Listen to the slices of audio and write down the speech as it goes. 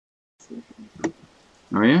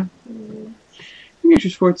Are you? Mm.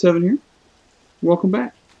 Sport7 here. Welcome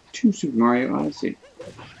back to Super Mario Odyssey.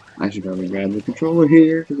 I should probably grab the controller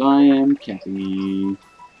here because I am Kathy.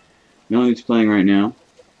 Melanie's playing right now.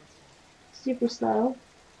 Super slow.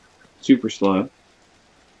 Super slow.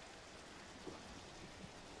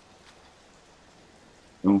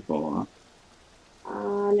 Don't fall off.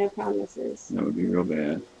 No promises. That would be real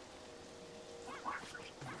bad.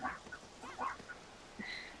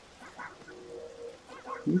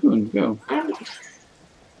 You're going to go. I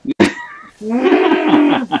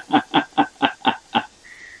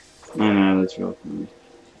know, that's real funny.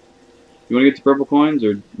 You want to get the purple coins,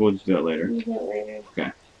 or we'll just do that later? We'll do it later.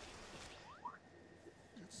 Okay.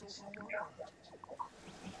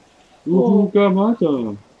 Cool. Ooh,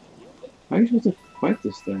 Gamata! How are you supposed to fight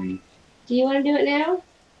this thing? Do you want to do it now?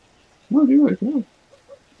 No, do it. Go.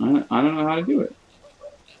 I don't know how to do it.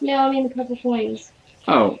 No, I mean the purple coins.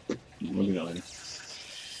 Oh, we'll do that later.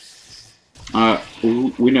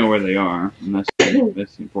 We know where they are, and that's the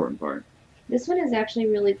important part. This one is actually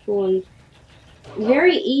really cool and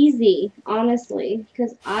very easy, honestly,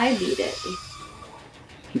 because I beat it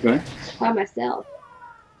Okay. by myself.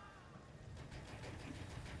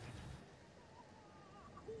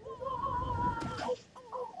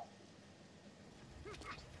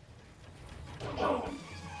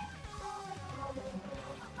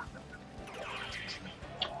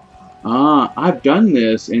 I've done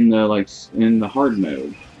this in the hard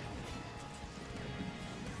mode.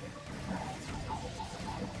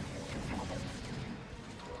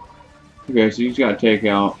 Okay, so you just gotta take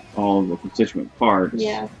out all the constituent parts.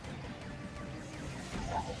 Yeah.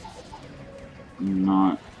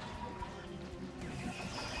 Not.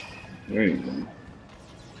 There you go. And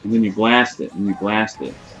then you blast it, and you blast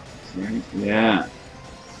it. Right? Yeah.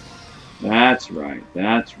 That's right.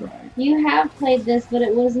 That's right. You have played this, but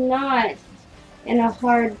it was not in a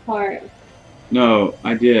hard part. No,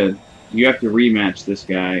 I did. You have to rematch this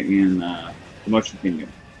guy in the Mushroom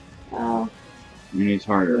Kingdom. Oh. And he's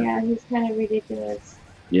harder. Yeah, he's kind of ridiculous.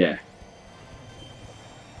 Yeah.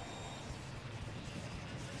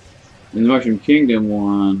 In the Mushroom Kingdom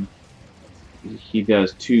one, he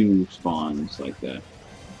does 2 spawns like that.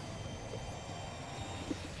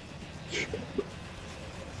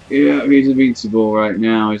 Yeah, he's invincible right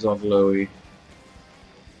now. He's all glowy.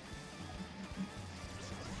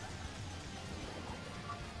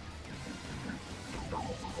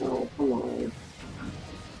 Oh, come on.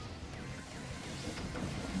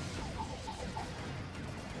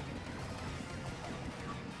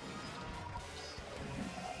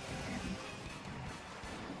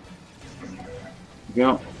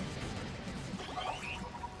 Go.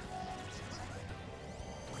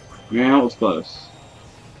 Yeah, that was close.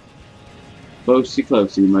 Closey,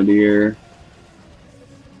 closey, my dear.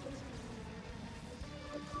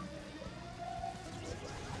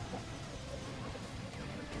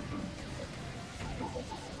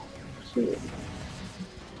 Shoot.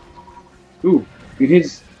 Ooh, it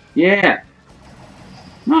hits. Yeah.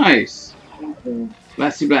 Nice. Okay.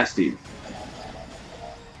 Blasty, blasty.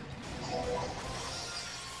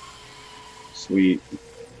 Sweet.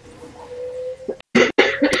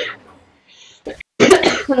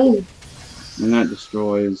 And that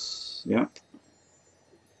destroys. Yep.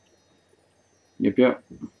 Yep, yep.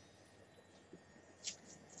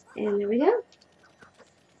 And there we go.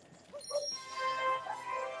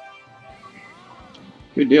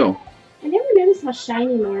 Good deal. I never noticed how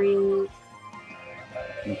shiny Mario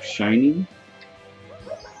is. Shiny.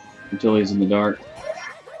 Until he's in the dark.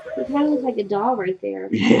 He kind of looks like a doll right there.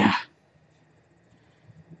 Yeah.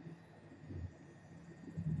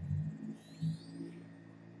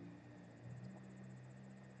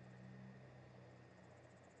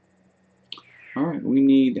 Alright, we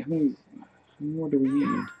need. How more do we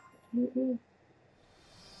need?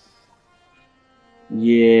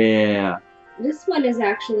 Yeah. This one is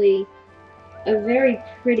actually a very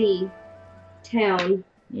pretty town.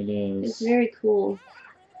 It is. It's very cool.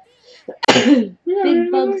 Big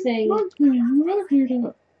bug thing.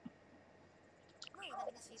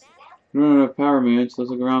 No, power moves. Let's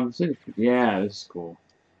look around the city. Yeah, this is cool.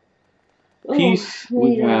 Oh, Peace. we We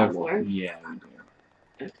need a lot have. more. Yeah, we do.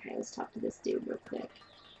 Okay, let's talk to this dude real quick.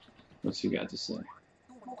 What's he got to say?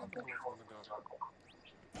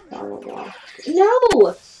 Blah, blah, blah.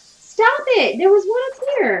 No! Stop it! There was one up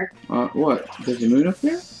here. What? There's a moon up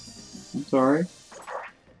there? I'm sorry.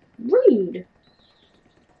 Rude.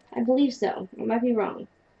 I believe so. I might be wrong.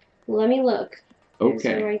 Let me look. There's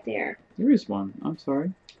Okay. one right there. There is one. I'm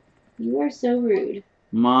sorry. You are so rude.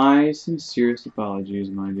 My sincerest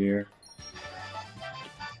apologies, my dear.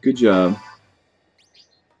 Good job.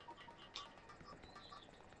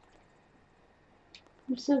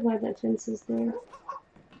 I'm so glad that fence is there.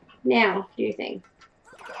 Now, do your thing.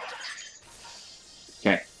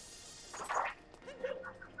 Okay.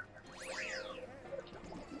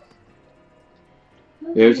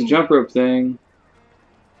 There's a jump rope thing.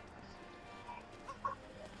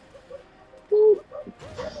 Ooh.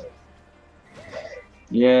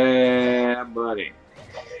 Yeah, buddy.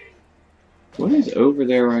 What is over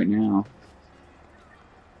there right now?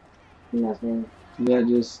 Nothing. Is that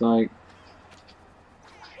just like...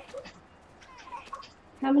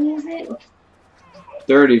 How many is it?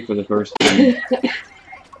 30 for the first one.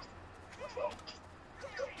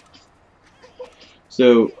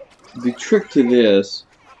 So, the trick to this,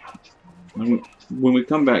 when we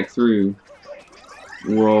come back through,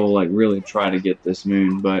 we'll like really try to get this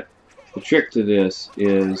moon, but the trick to this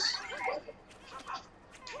is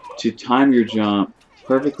to time your jump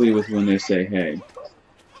perfectly with when they say hey.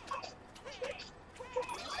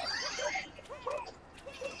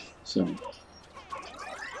 So,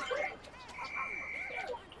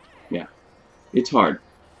 yeah, it's hard.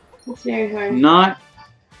 It's very hard.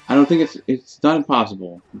 I don't think it's not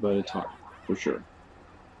impossible, but it's hard for sure.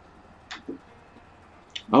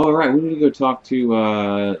 Oh, all right, we need to go talk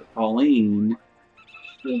to Pauline,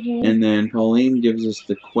 and then Pauline gives us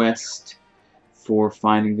the quest for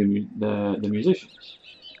finding the musicians,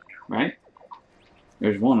 right?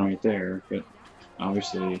 There's one right there, but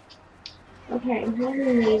obviously. Okay, what do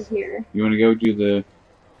we need here? You want to go do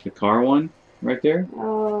the car one right there?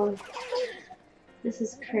 Oh, this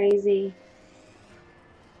is crazy.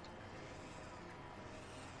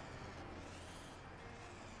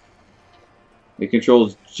 It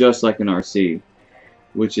controls just like an RC,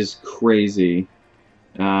 which is crazy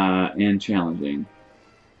and challenging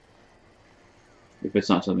if it's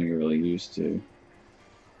not something you're really used to.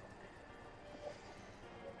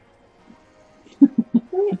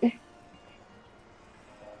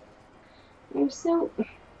 I'm so...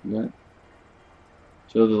 Yeah.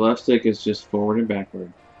 So the left stick is just forward and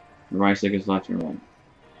backward. The right stick is left and right.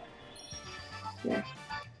 Yeah.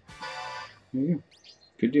 There you go.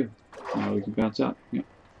 Good deal. Now we can bounce out. Yeah.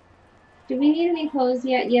 Do we need any clothes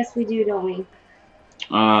yet? Yes, we do, don't we?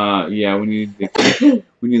 Yeah, we need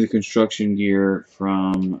the construction gear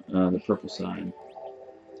from the purple side.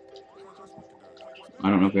 I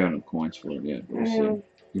don't know if we have enough coins for it yet. We'll see.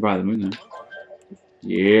 You buy the moon then.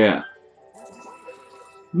 Yeah.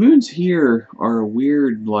 Moons here are a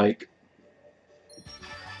weird, like,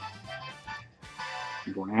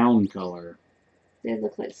 brown color. They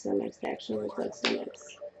look like stomachs. They actually look like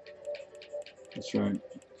stomachs. That's right.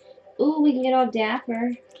 Ooh, we can get all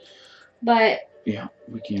dapper. But... Yeah,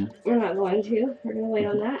 we can. We're not going to. We're going to wait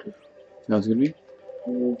on that. Sounds good to me.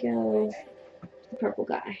 Here we go. The purple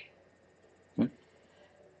guy. Okay.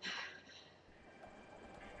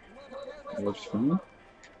 Works for me.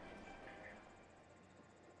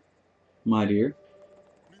 My dear.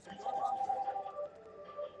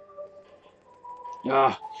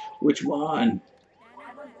 Ah, which one?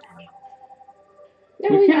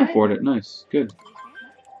 No, we can't it. afford it. Nice. Good.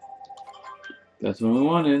 That's what we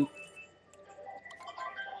wanted.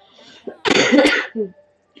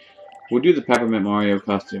 We'll do the Peppermint Mario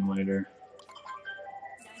costume later.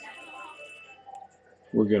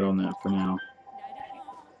 We're good on that for now.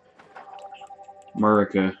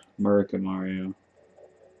 Murica Mario.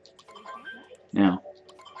 Now,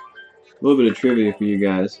 a little bit of trivia for you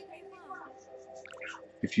guys.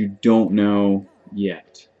 If you don't know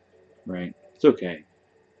yet, right? It's okay.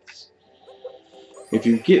 If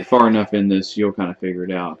you get far enough in this, you'll kind of figure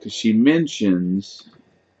it out. Because she mentions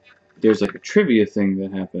there's like a trivia thing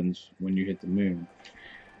that happens when you hit the moon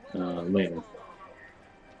later.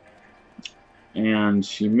 And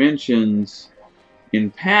she mentions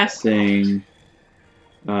in passing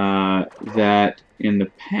that in the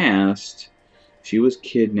past she was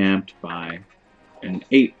kidnapped by an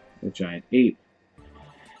ape, a giant ape.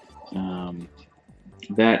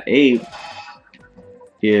 That ape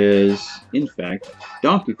is, in fact,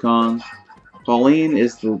 Donkey Kong. Pauline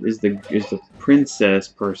is the princess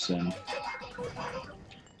person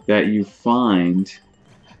that you find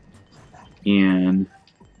in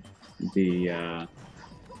the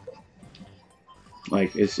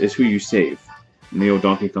like is who you save in the old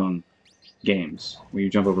Donkey Kong games, where you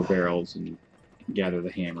jump over barrels and gather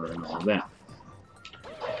the hammer and all of that.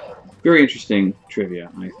 Very interesting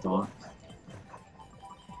trivia, I thought.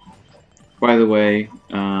 By the way,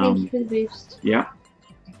 thank you for the boost. Yeah,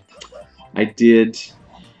 I did.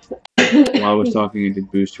 While I was talking, I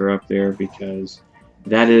did boost her up there because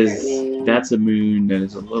that's a moon that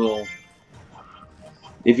is a little.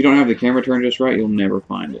 If you don't have the camera turned just right, you'll never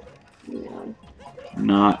find it. No.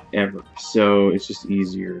 Not ever. So it's just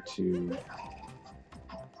easier to...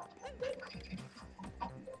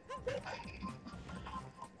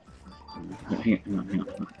 Hang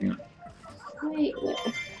on. Wait.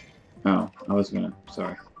 Oh, I was gonna...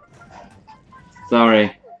 Sorry.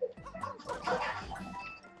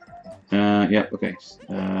 Yep, okay.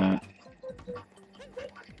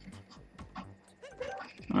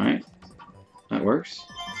 Alright. That works.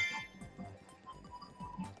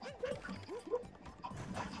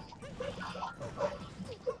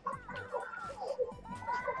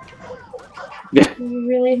 It's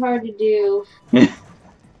really hard to do.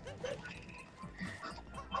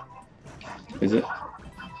 Is it?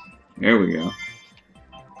 There we go.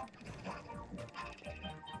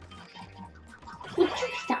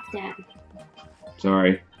 Stop that.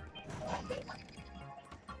 Sorry.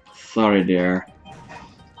 Sorry, dear.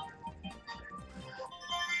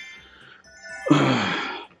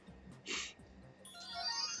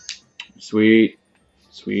 Sweet.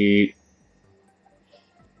 Sweet.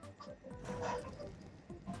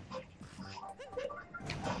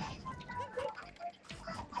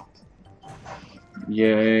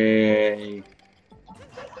 Yay.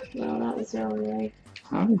 Well, that was the wrong way.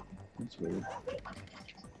 How? That's weird.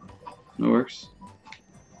 That works.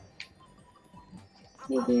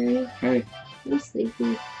 Hey, Gary. Hey. I'm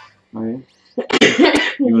sleepy. Oh, yeah?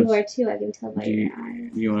 You are too, I can tell by your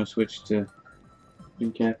eyes. You want to switch to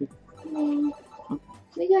Cappy?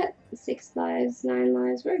 We got 6 lives, 9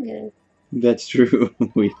 lives, we're good. That's true,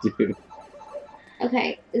 we do.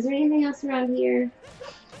 Okay, is there anything else around here?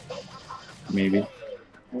 Maybe. I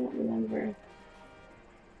don't remember.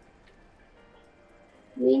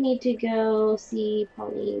 We need to go see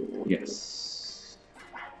Pauline. Yes.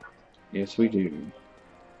 Yes, we do.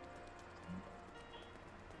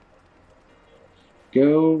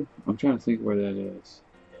 Go. I'm trying to think where that is.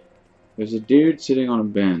 There's a dude sitting on a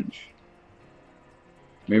bench.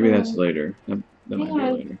 Maybe that's later. That might be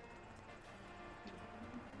later.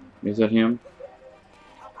 Is that him?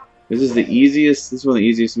 This is the easiest. This is one of the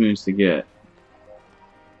easiest moves to get.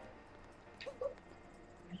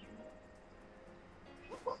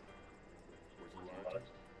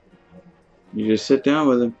 You just sit down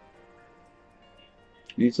with him.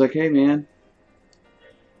 And he's like, "Hey, man.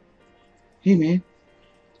 Hey, man.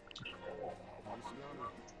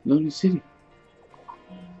 Lonely City.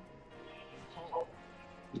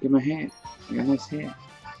 Look at my hat. I got a nice hat."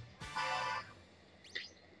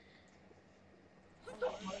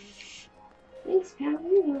 Thanks, pal.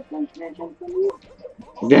 You're welcome. Can I jump on you?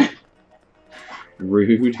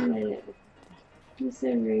 Rude. I know. You're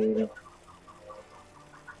so rude.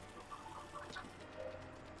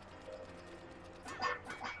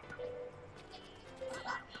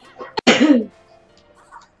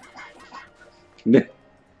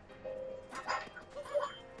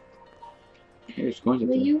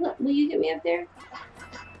 Will you get me up there?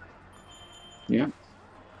 Yeah.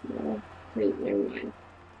 No. Wait, never mind.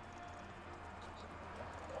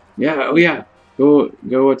 Yeah. Oh yeah. Go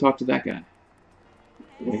talk to that guy.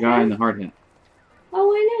 The guy in the hard hat.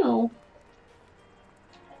 Oh, I know.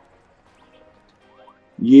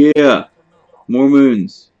 Yeah. More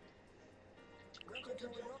moons.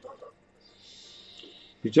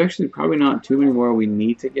 There's actually probably not too many more we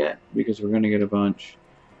need to get because we're going to get a bunch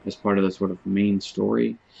as part of the sort of main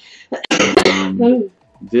story.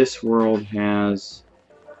 This world has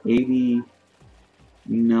 89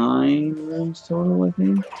 rooms total, I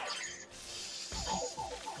think.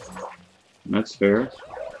 That's fair.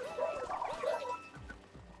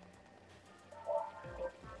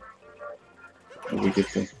 We get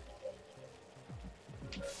the...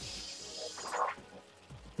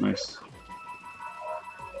 Nice.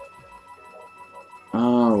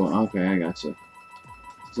 Oh, okay, I gotcha.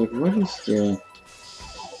 It's like, what's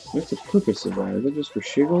the purpose of that? Is it just for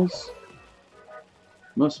shiggles?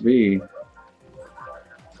 Must be.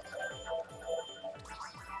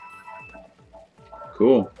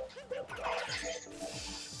 Cool.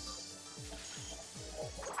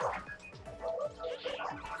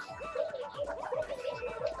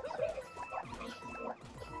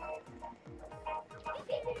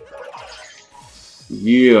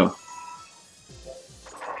 Yeah.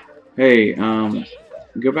 Hey,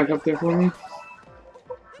 go back up there for me.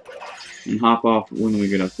 And hop off when we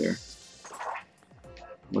get up there.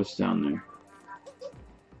 What's down there?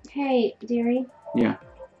 Hey, dearie. Yeah.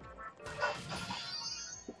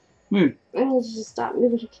 Move. I need you to stop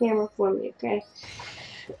moving the camera for me, okay?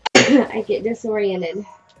 I get disoriented.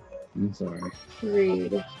 I'm sorry.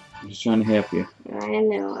 Rude. I'm just trying to help you. I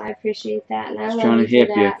know. I appreciate that, and I Just love trying you to help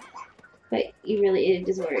for that. But you really, it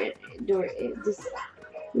just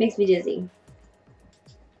makes me dizzy.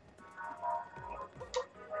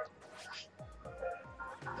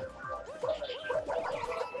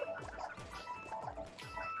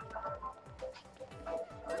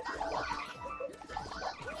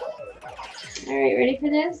 Alright, ready for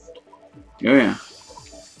this? Oh yeah.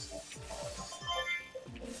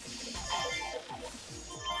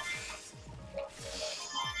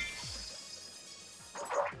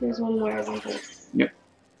 There's one more, isn't there? Yep.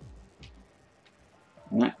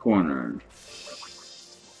 In that corner.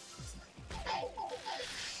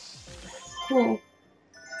 Cool.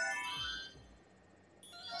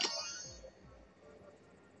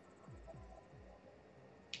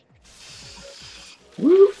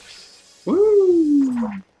 Woo!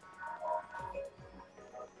 Woo!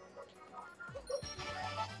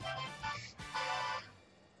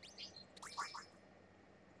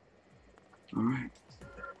 Alright.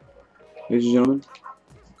 Ladies and gentlemen,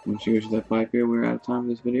 once you go to that pipe here, we're out of time for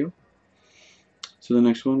this video. So the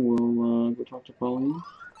next one, we'll go talk to Pauline.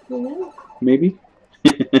 Maybe.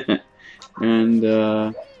 And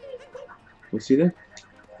we'll see you there.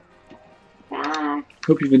 Bye.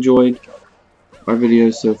 Hope you've enjoyed our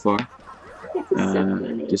videos so far,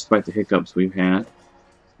 So despite the hiccups we've had.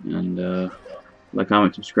 And like,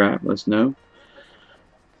 comment, subscribe, let us know.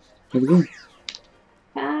 Have a good one.